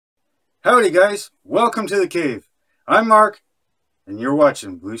Howdy guys, welcome to the cave. I'm Mark, and you're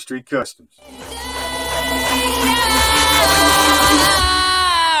watching Blue Street Customs.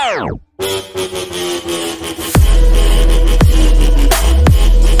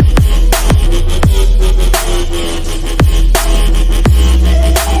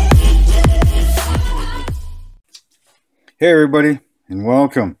 Hey everybody, and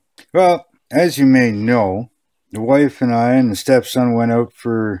welcome. Well, as you may know, the wife and I and the stepson went out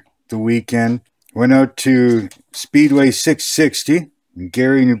for the weekend. Went out to Speedway 660 in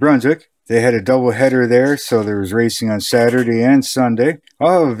Gary, New Brunswick. They had a double header there, so there was racing on Saturday and Sunday.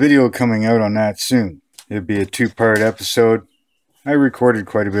 I'll have a video coming out on that soon. It'll be a two-part episode. I recorded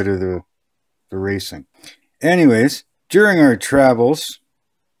quite a bit of the racing. Anyways, during our travels,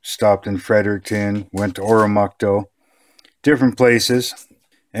 stopped in Fredericton, went to Oromocto, different places,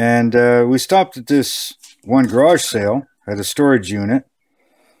 and we stopped at this one garage sale at a storage unit,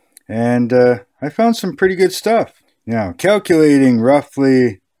 and I found some pretty good stuff. Now, calculating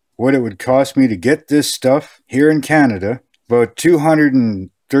roughly what it would cost me to get this stuff here in Canada, about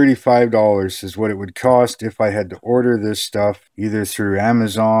 $235 is what it would cost if I had to order this stuff either through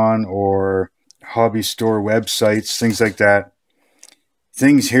Amazon or hobby store websites, things like that.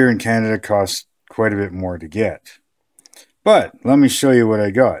 Things here in Canada cost quite a bit more to get. But let me show you what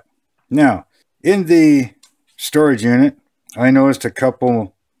I got. Now, in the storage unit, I noticed a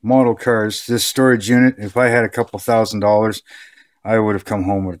couple model cars. This storage unit, if I had a couple $1,000s, I would have come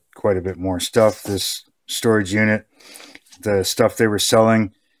home with quite a bit more stuff. This storage unit, the stuff they were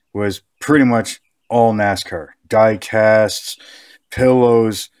selling was pretty much all NASCAR. Die casts,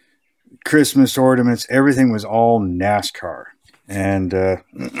 pillows, Christmas ornaments, everything was all NASCAR. And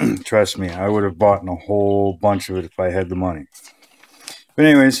trust me, I would have bought a whole bunch of it if I had the money. But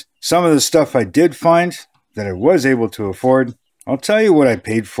anyways, some of the stuff I did find that I was able to afford, I'll tell you what I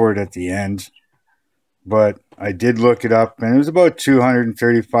paid for it at the end. But I did look it up, and it was about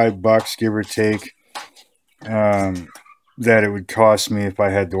 $235, give or take, that it would cost me if I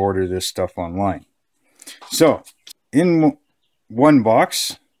had to order this stuff online. So, in one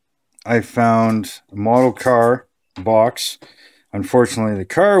box, I found a model car box. Unfortunately, the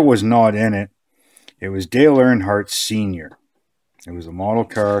car was not in it. It was Dale Earnhardt Sr. It was a model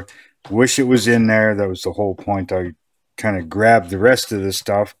car. Wish it was in there. That was the whole point. I kind of grabbed the rest of the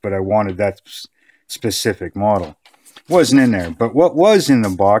stuff, but I wanted that specific model. Wasn't in there. But what was in the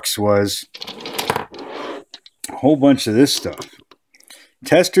box was a whole bunch of this stuff.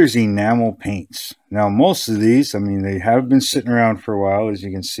 Testors enamel paints. Now, most of these, I mean, they have been sitting around for a while, as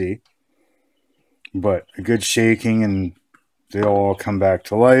you can see. But a good shaking and they'll all come back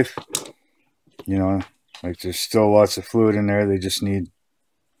to life. You know, like there's still lots of fluid in there. They just need,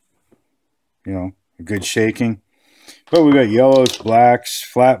 you know, a good shaking. But we got yellows, blacks,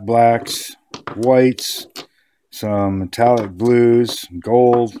 flat blacks, whites, some metallic blues,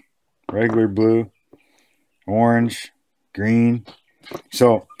 gold, regular blue, orange, green.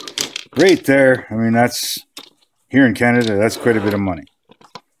 So right there, I mean, that's, here in Canada, that's quite a bit of money.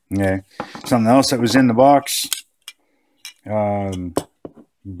 Okay, something else that was in the box,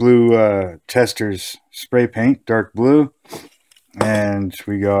 blue Testors spray paint, dark blue, and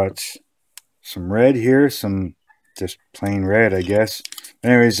we got some red here, some just plain red, I guess.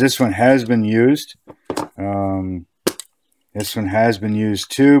 Anyways, this one has been used. This one has been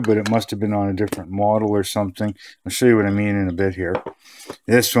used too, but it must have been on a different model or something. I'll show you what I mean in a bit here.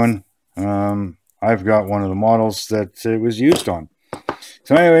 This one, I've got one of the models that it was used on.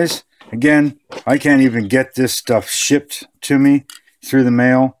 So anyways, again, I can't even get this stuff shipped to me through the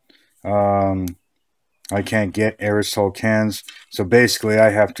mail. I can't get aerosol cans. So basically, I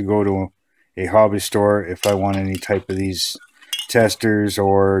have to go to a hobby store if I want any type of these Testors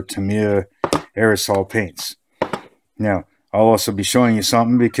or Tamiya aerosol paints. Now, I'll also be showing you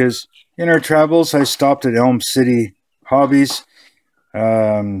something because in our travels, I stopped at Elm City Hobbies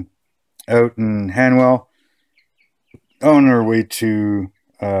out in Hanwell on our way to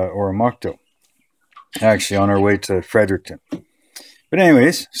Oromocto. Actually, on our way to Fredericton. But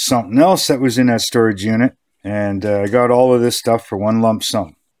anyways, something else that was in that storage unit. And I got all of this stuff for one lump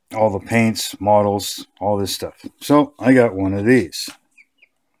sum. All the paints, models, all this stuff. So I got one of these.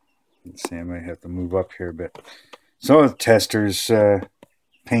 Let's see, I might have to move up here a bit. So Testors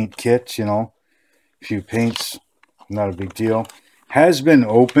paint kit, you know, a few paints, not a big deal. Has been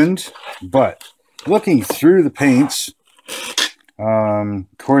opened, but looking through the paints,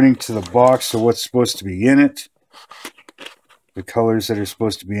 according to the box of what's supposed to be in it, the colors that are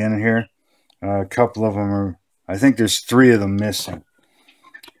supposed to be in here, a couple of them are, I think there's 3 of them missing.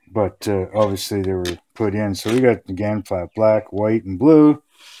 But obviously they were put in. So we got again flat black, white, and blue.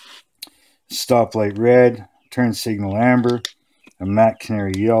 stoplight red, turn signal amber, a matte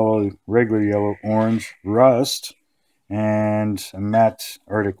canary yellow, regular yellow, orange, rust, and a matte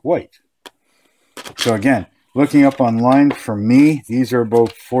Arctic white. So again, looking up online, for me, these are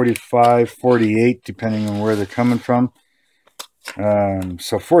about 45, 48, depending on where they're coming from.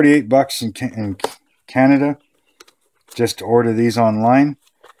 So 48 bucks in Canada just to order these online.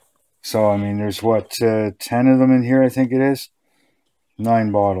 So I mean, there's what, 10 of them in here, I think it is.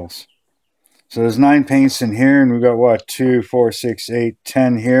 9 bottles. So there's 9 paints in here, and we got what, 2, 4, 6, 8,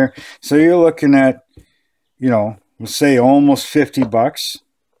 10 here. So you're looking at, you know, let's say almost 50 bucks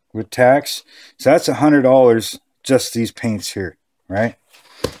with tax. So that's $100 just these paints here, right?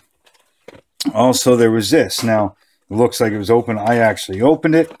 Also, there was this. Now, it looks like it was open. I actually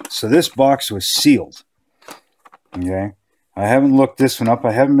opened it. So this box was sealed. Okay. I haven't looked this one up.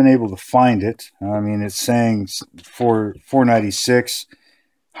 I haven't been able to find it. I mean, it's saying for $4.96.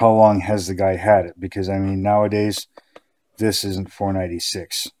 How long has the guy had it? Because I mean, nowadays this isn't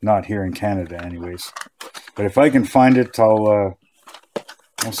 $4.96. Not here in Canada, anyways. But if I can find it, I'll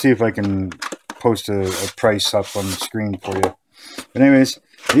see if I can post a price up on the screen for you. But anyways,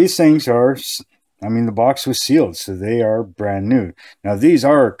 these things are, I mean, the box was sealed, so they are brand new. Now these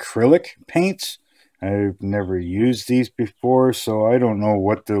are acrylic paints. I've never used these before, so I don't know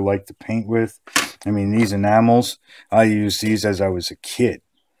what they're like to paint with. I mean, these enamels, I used these as I was a kid.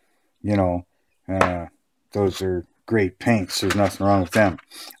 You know, those are great paints. There's nothing wrong with them.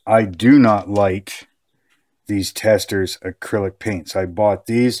 I do not like these Testors acrylic paints. I bought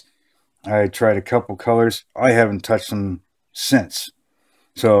these. I tried a couple colors. I haven't touched them since.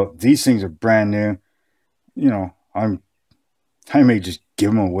 So these things are brand new. You know, I may just give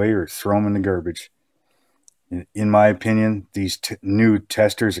them away or throw them in the garbage. In my opinion, these new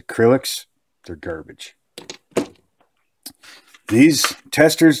Testors acrylics, they're garbage. These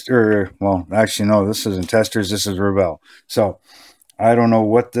Testors, or, well, actually, no, this isn't Testors, this is Rebel. So, I don't know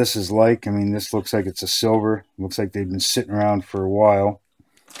what this is like. I mean, this looks like it's a silver. Looks like they've been sitting around for a while.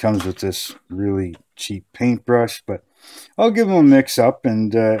 Comes with this really cheap paintbrush, but I'll give them a mix up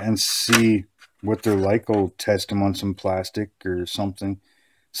and see what they're like. I'll test them on some plastic or something,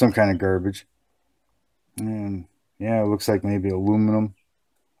 some kind of garbage. And yeah, it looks like maybe aluminum.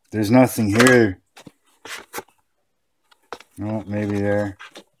 There's nothing here. Oh, maybe there.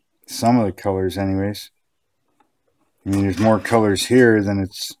 Some of the colors, anyways. I mean, there's more colors here than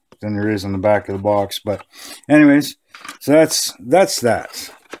there is on the back of the box. But, anyways, so that's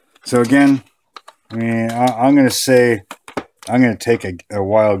that. So again, I mean, I'm gonna say, I'm gonna take a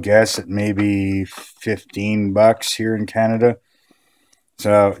wild guess at maybe 15 bucks here in Canada.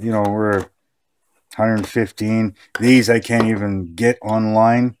 So you know, we're 115. These I can't even get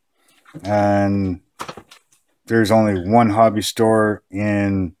online, and there's only one hobby store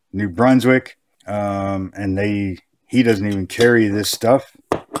in New Brunswick, and he doesn't even carry this stuff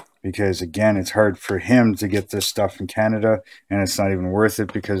because, again, it's hard for him to get this stuff in Canada, and it's not even worth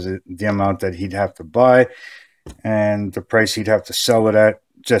it because the amount that he'd have to buy and the price he'd have to sell it at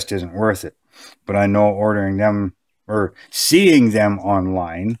just isn't worth it. But I know ordering them or seeing them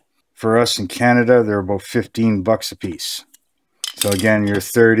online, for us in Canada, they're about 15 bucks a piece. So again, you're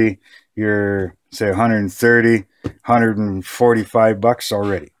 30, you're say 130, 145 bucks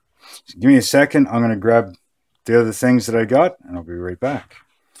already. So give me a second. I'm going to grab the other things that I got, and I'll be right back.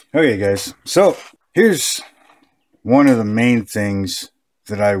 Okay, guys. So here's one of the main things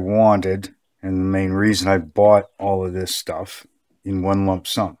that I wanted, and the main reason I bought all of this stuff in one lump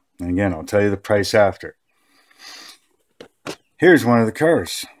sum. And again, I'll tell you the price after. Here's one of the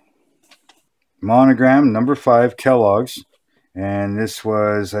cars. Monogram number 5 Kellogg's, and this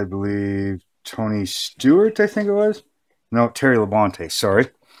was, I believe, Tony Stewart, I think it was. No, Terry Labonte, sorry.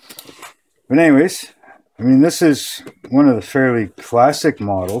 But anyways, I mean, this is one of the fairly classic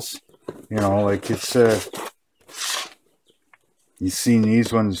models. You know, like it's you've seen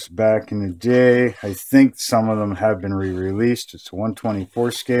these ones back in the day. I think some of them have been re-released. It's a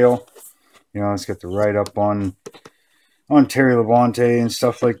 124 scale. You know, it's got the write-up on Terry Labonte and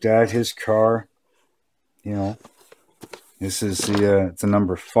stuff like that. His car. You know, this is the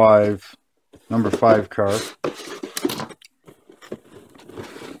number 5 car.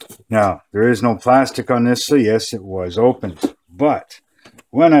 Now, there is no plastic on this, so yes, it was opened. But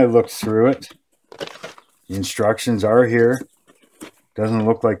when I looked through it, the instructions are here. Doesn't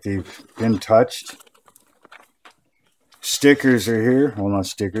look like they've been touched. Stickers are here. Well, not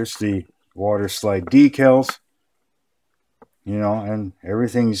stickers, the water slide decals. You know, and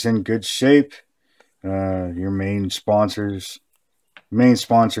everything's in good shape. Your main sponsor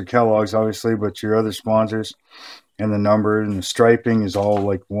Kellogg's, obviously, but your other sponsors and the number and the striping is all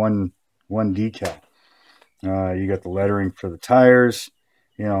like one one decal. You got the lettering for the tires,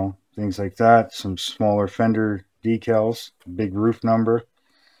 you know, things like that. Some smaller fender decals, big roof number.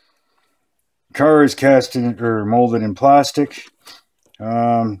 Car is cast in or molded in plastic.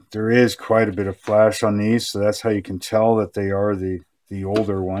 There is quite a bit of flash on these, so that's how you can tell that they are the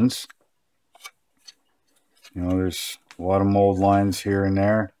older ones. You know, there's a lot of mold lines here and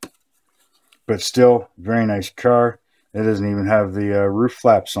there, but still, very nice car. It doesn't even have the roof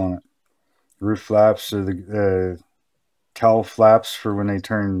flaps on it. Roof flaps are the cowl flaps for when they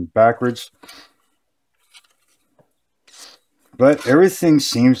turn backwards. But everything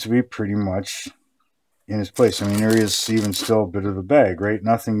seems to be pretty much in its place. I mean, there is even still a bit of a bag, right?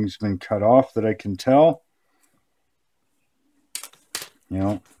 Nothing's been cut off that I can tell. You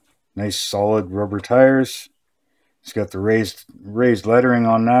know, nice solid rubber tires. It's got the raised lettering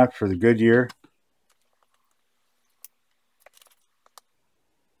on that for the Goodyear.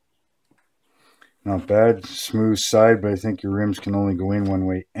 Not bad. Smooth side, but I think your rims can only go in one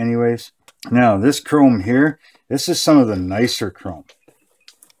way anyways. Now, this chrome here, this is some of the nicer chrome.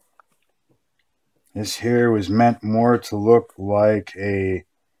 This here was meant more to look like a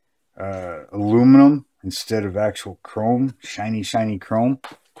aluminum instead of actual chrome, shiny, shiny chrome.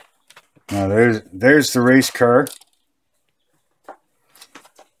 Now, there's the race car.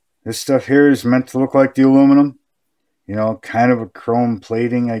 This stuff here is meant to look like the aluminum. You know, kind of a chrome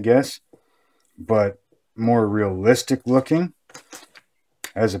plating, I guess, but more realistic looking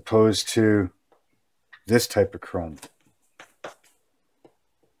as opposed to this type of chrome.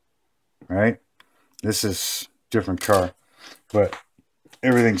 Right? This is a different car, but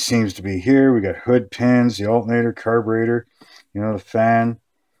everything seems to be here. We got hood pins, the alternator, carburetor, you know, the fan.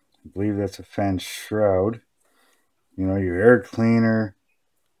 I believe that's a fan shroud. You know, your air cleaner,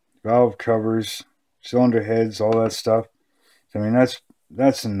 valve covers, cylinder heads, all that stuff. I mean,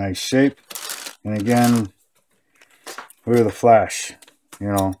 that's in nice shape. And again, look at the flash. You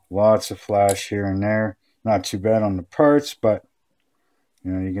know, lots of flash here and there. Not too bad on the parts, but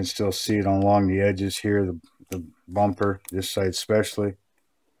you know, you can still see it along the edges here, the bumper, this side especially.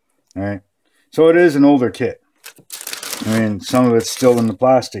 All right. So it is an older kit. I mean, some of it's still in the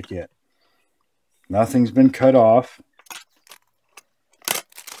plastic yet. Nothing's been cut off.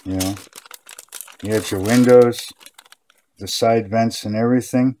 You know, you got your windows, the side vents and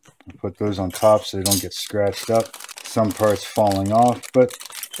everything. I'll put those on top so they don't get scratched up. Some parts falling off, but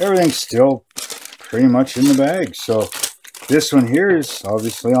everything's still pretty much in the bag. So this one here is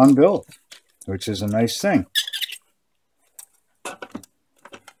obviously on build, which is a nice thing.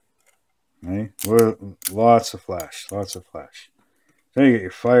 Okay. Lots of flash, lots of flash. So you get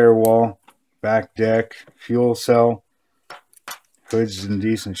your firewall, back deck, fuel cell. Hood's in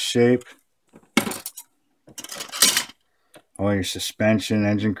decent shape. All your suspension,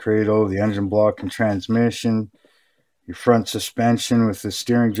 engine cradle, the engine block and transmission, your front suspension with the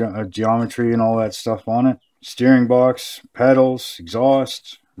steering geometry and all that stuff on it. Steering box, pedals,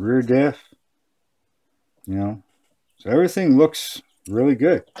 exhaust, rear diff. You know, so everything looks really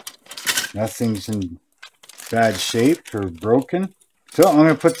good. Nothing's in bad shape or broken. So I'm going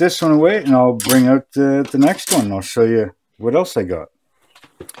to put this one away and I'll bring out the next one. I'll show you what else I got.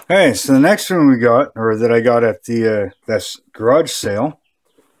 Okay, so the next one we got, or that I got at the this garage sale,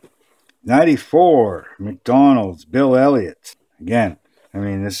 94 McDonald's Bill Elliott. Again, I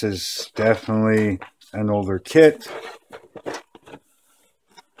mean, this is definitely an older kit.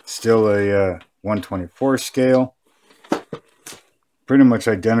 Still a 124 scale. Pretty much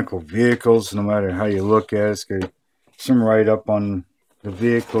identical vehicles, no matter how you look at it. It's got some write-up on the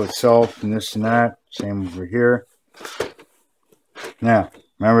vehicle itself and this and that. Same over here. Now,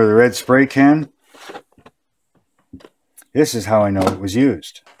 remember the red spray can? This is how I know it was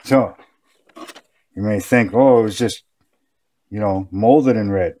used. So, you may think, oh, it was just, you know, molded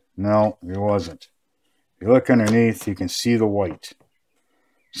in red. No, it wasn't. If you look underneath, you can see the white.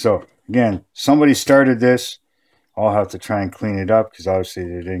 So, again, somebody started this. I'll have to try and clean it up because obviously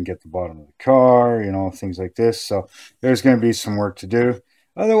they didn't get the bottom of the car, you know, things like this. So, there's going to be some work to do.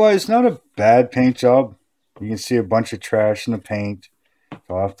 Otherwise, not a bad paint job. You can see a bunch of trash in the paint.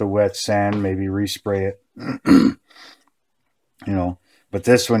 So I'll have to wet sand, maybe respray it. You know, but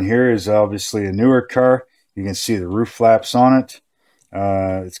this one here is obviously a newer car. You can see the roof flaps on it.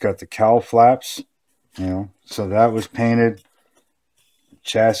 It's got the cowl flaps, you know, so that was painted. The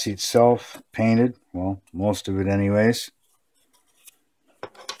chassis itself painted, well, most of it anyways.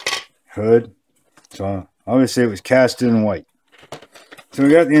 Hood, so obviously it was cast in white. So we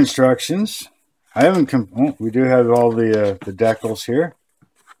got the instructions. I haven't we do have all the decals here.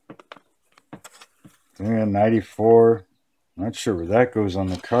 94. Not sure where that goes on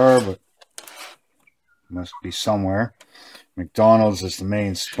the car, but Must be somewhere. McDonald's is the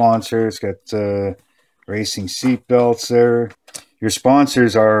main sponsor. It's got racing seat belts there. Your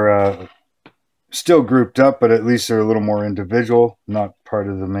sponsors are still grouped up, but at least they're a little more individual, not part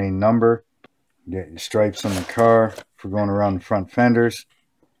of the main number. You get your stripes on the car for going around the front fenders.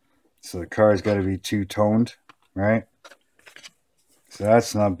 So the car's got to be two-toned, right? So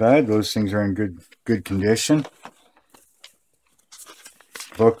that's not bad. Those things are in good condition.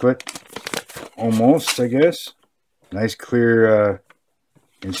 Booklet, almost, I guess. Nice clear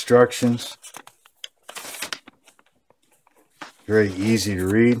instructions. Very easy to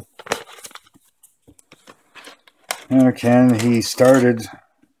read. And he started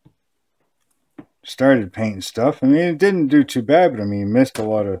painting stuff. I mean, it didn't do too bad, but I mean, he missed a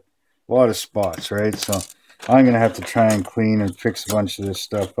lot of spots, right? So I'm gonna have to try and clean and fix a bunch of this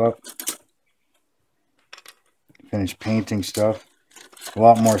stuff up. Finish painting stuff. A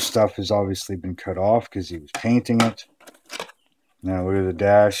lot more stuff has obviously been cut off because he was painting it. Now look at the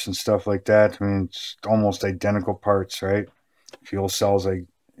dash and stuff like that. I mean, it's almost identical parts, right? Fuel cells like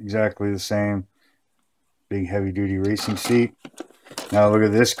exactly the same. Big heavy duty racing seat. Now look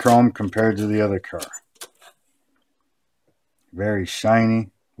at this chrome compared to the other car. Very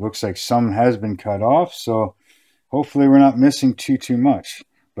shiny. Looks like some has been cut off, so hopefully we're not missing too much.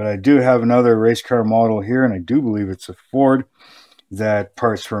 But I do have another race car model here, and I do believe it's a Ford that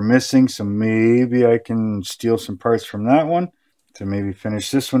parts were missing, so maybe I can steal some parts from that one to maybe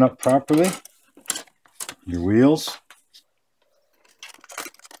finish this one up properly. Your wheels.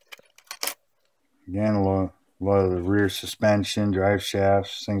 Again, a lot of the rear suspension, drive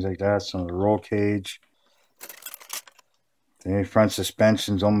shafts, things like that. Some of the roll cage. The front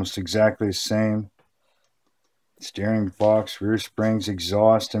suspension's almost exactly the same. Steering box, rear springs,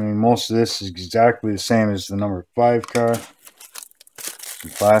 exhaust. I mean, most of this is exactly the same as the number 5 car.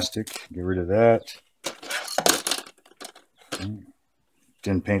 Some plastic, get rid of that.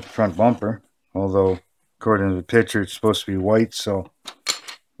 Didn't paint the front bumper, although according to the picture it's supposed to be white, so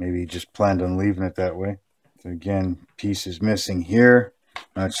maybe he just planned on leaving it that way. So again, piece is missing here.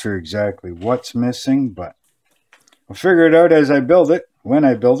 Not sure exactly what's missing, but I'll figure it out as I build it, when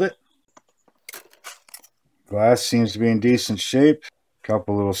I build it. Glass seems to be in decent shape. A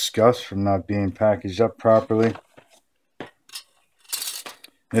couple little scuffs from not being packaged up properly.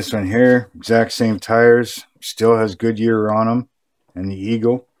 This one here, exact same tires. Still has Goodyear on them. And the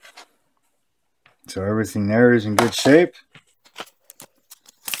Eagle. So everything there is in good shape.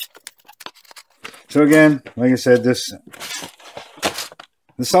 So again, like I said, this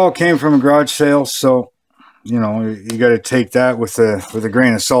all came from a garage sale, so you know, you got to take that with a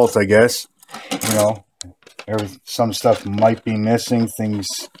grain of salt, I guess. You know, some stuff might be missing,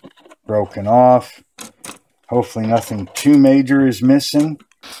 things broken off. Hopefully nothing too major is missing.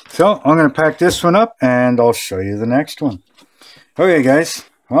 So I'm going to pack this one up and I'll show you the next one. Okay guys,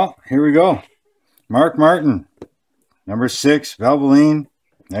 well, here we go. Mark Martin, number 6, Valvoline,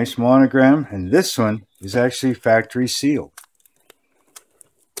 nice monogram, and this one is actually factory sealed.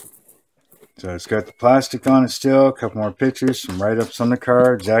 So it's got the plastic on it still, a couple more pictures, some write-ups on the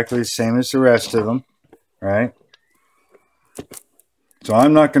car, exactly the same as the rest of them, right? So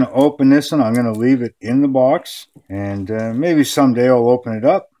I'm not going to open this one, I'm going to leave it in the box, and maybe someday I'll open it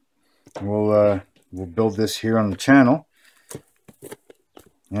up. We'll build this here on the channel.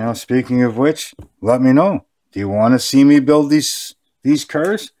 You know, speaking of which, let me know. Do you want to see me build these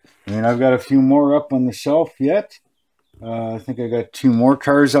cars? I mean, I've got a few more up on the shelf yet. I think I got 2 more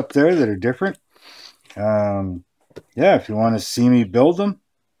cars up there that are different. Yeah, if you want to see me build them,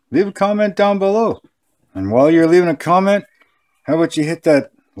 leave a comment down below. And while you're leaving a comment, how about you hit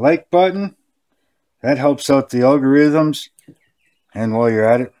that like button? That helps out the algorithms. And while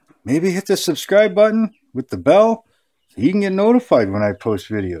you're at it, maybe hit the subscribe button with the bell so you can get notified when I post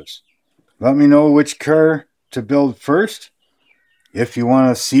videos. Let me know which car to build first, if you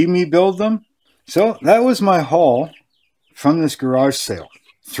want to see me build them. So that was my haul from this garage sale.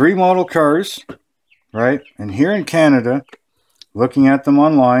 3 model cars, right? And here in Canada, looking at them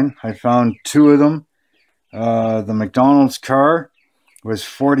online, I found 2 of them. The McDonald's car was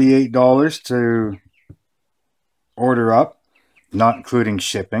 $48 to order up, not including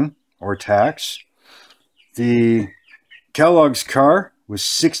shipping or tax. The Kellogg's car was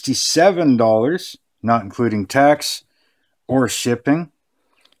 $67, not including tax or shipping.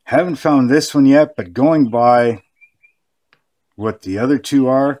 Haven't found this one yet, but going by what the other 2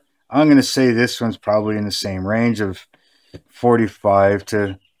 are, I'm going to say this one's probably in the same range of 45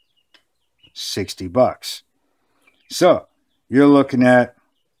 to 60 bucks. So you're looking at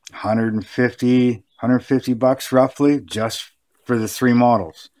 150 bucks roughly just for the 3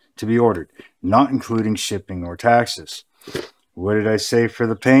 models to be ordered, not including shipping or taxes. What did I say for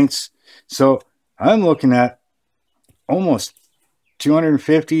the paints? So I'm looking at almost $250,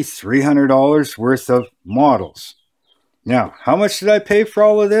 $300 worth of models. Now, how much did I pay for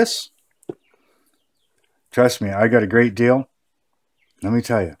all of this? Trust me, I got a great deal. Let me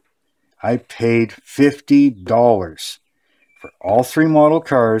tell you, I paid $50 for all 3 model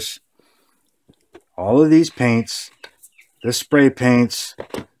cars, all of these paints, the spray paints,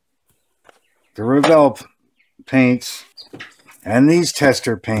 the Revell paints, and these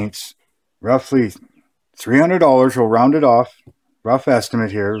tester paints. Roughly $300, we'll round it off. Rough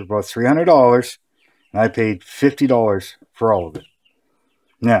estimate here, about $300. And I paid $50 for all of it.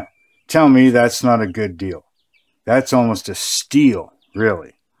 Now, tell me that's not a good deal. That's almost a steal,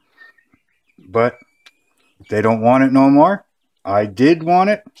 really. But they don't want it no more. I did want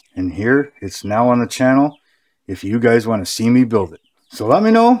it, and here it's now on the channel if you guys want to see me build it. So let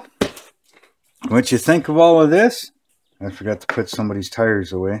me know what you think of all of this. I forgot to put somebody's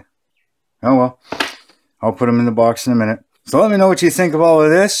tires away. Oh well, I'll put them in the box in a minute. So let me know what you think of all of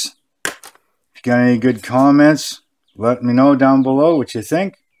this. If you got any good comments, let me know down below what you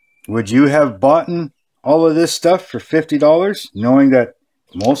think. Would you have bought all of this stuff for $50, knowing that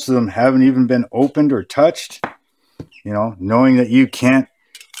most of them haven't even been opened or touched? You know, knowing that you can't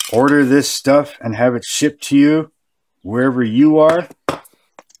order this stuff and have it shipped to you wherever you are.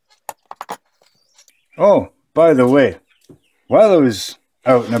 Oh, by the way, while I was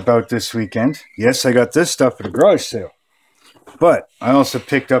out and about this weekend, yes, I got this stuff at a garage sale. But I also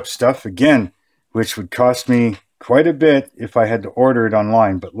picked up stuff, again, which would cost me quite a bit if I had to order it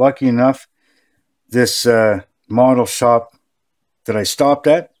online. But lucky enough, this model shop that I stopped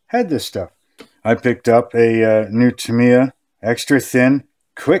at had this stuff. I picked up a new Tamiya extra thin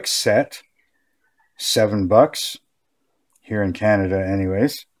quick set, $7 here in Canada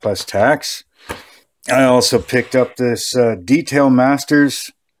anyways, plus tax. I also picked up this Detail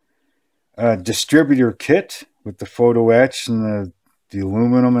Masters distributor kit with the photo etch and the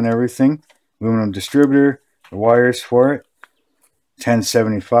aluminum and everything. Aluminum distributor, the wires for it,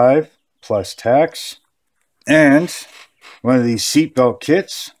 $10.75 plus tax. And one of these seatbelt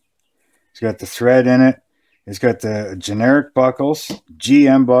kits. It's got the thread in it. It's got the generic buckles,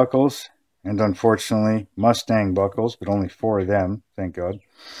 GM buckles, and unfortunately Mustang buckles, but only 4 of them, thank God.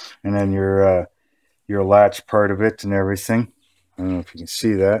 And then your latch part of it and everything. I don't know if you can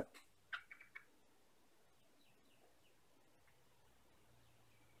see that.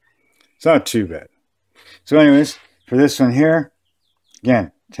 It's not too bad. So anyways, for this one here,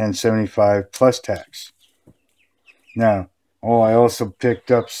 again, $10.75 plus tax. Now, I also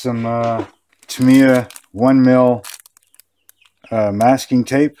picked up some Tamiya 1mm masking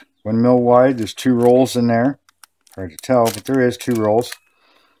tape, 1mm wide. There's 2 rolls in there. Hard to tell, but there is 2 rolls.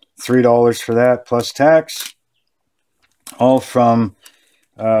 $3 for that plus tax. All from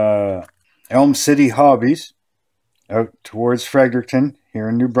Elm City Hobbies out towards Fredericton here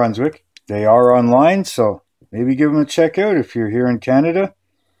in New Brunswick. They are online, so maybe give them a check out if you're here in Canada.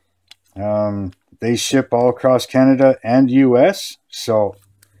 They ship all across Canada and US, so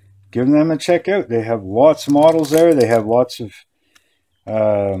give them a check out. They have lots of models there. They have lots of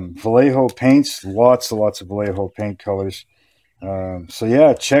Vallejo paints, lots of Vallejo paint colors. So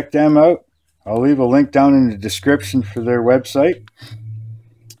yeah, check them out. I'll leave a link down in the description for their website.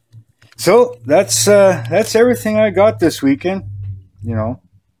 So that's everything I got this weekend. You know,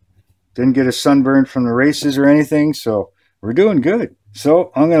 didn't get a sunburn from the races or anything, so we're doing good.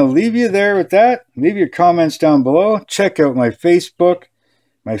 So I'm going to leave you there with that. Leave your comments down below. Check out my Facebook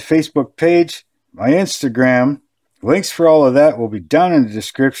page, my Instagram. Links for all of that will be down in the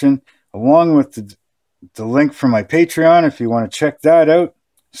description, along with the link for my Patreon if you want to check that out.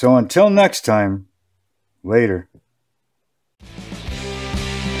 So until next time, later.